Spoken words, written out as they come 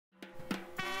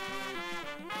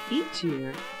Each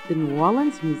year, the New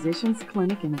Orleans Musicians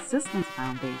Clinic and Assistance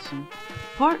Foundation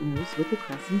partners with the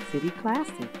Crescent City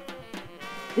Classic.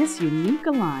 This unique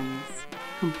alliance,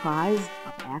 comprised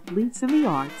of athletes in the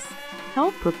arts,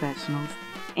 health professionals,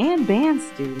 and band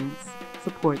students,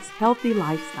 supports healthy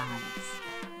lifestyles.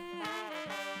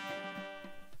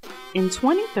 In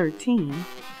 2013,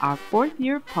 our fourth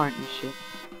year of partnership,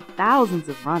 thousands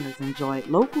of runners enjoyed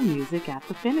local music at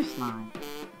the finish line.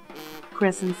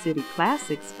 Crescent City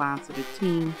Classic sponsored a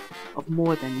team of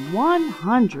more than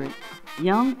 100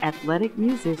 young athletic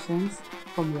musicians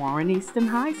from Warren Easton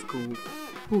High School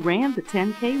who ran the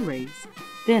 10K race,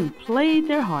 then played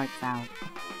their hearts out.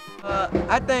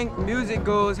 I think music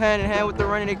goes hand in hand with the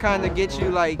running. It kind of gets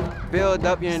you build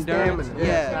up your endurance.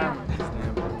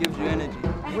 Gives you energy.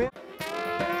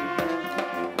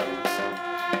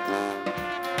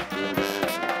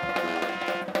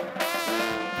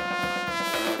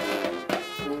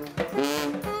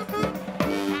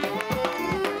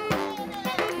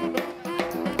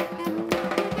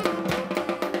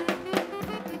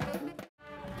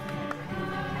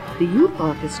 The Youth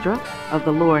Orchestra of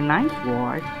the Lower Ninth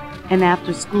Ward, an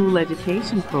after-school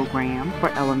education program for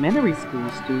elementary school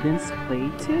students,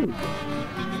 played too.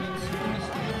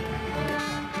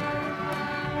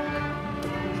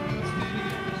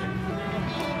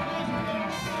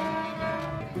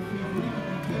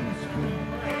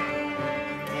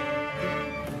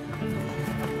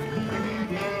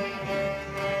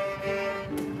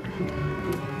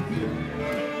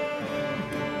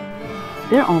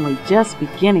 They're only just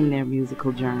beginning their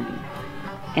musical journey,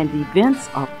 and events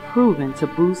are proven to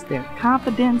boost their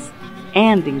confidence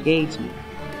and engagement.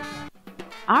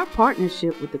 Our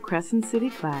partnership with the Crescent City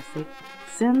Classic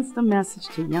sends the message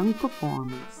to young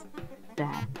performers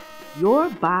that your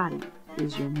body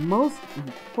is your most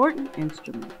important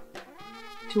instrument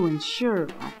to ensure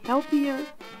a healthier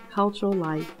cultural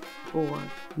life for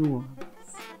New Orleans.